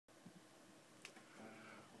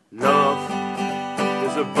Love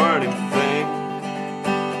is a burning thing,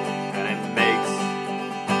 and it makes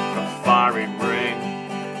a fiery ring.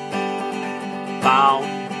 Bound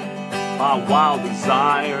by wild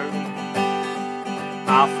desire,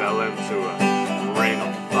 I fell into a ring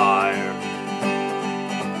of fire.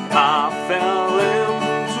 I fell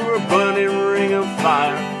into a burning ring of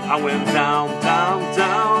fire. I went down, down,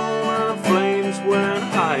 down, and the flames went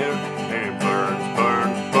higher. And it burns,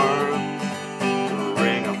 burns, burns, the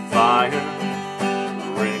ring of fire,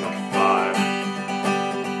 the ring of fire.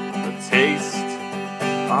 The taste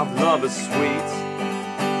of love is sweet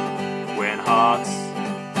when hearts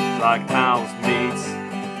like ours meet.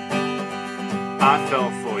 I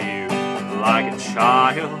fell for you like a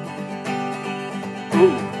child.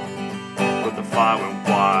 Ooh, but the fire went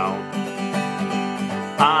wild.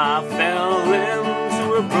 I fell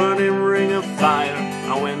into a burning ring of fire.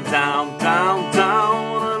 I went down, down,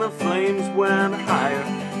 down, and the flames went higher.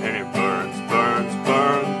 And it burns, burns,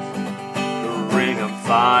 burns, the ring of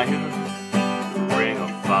fire.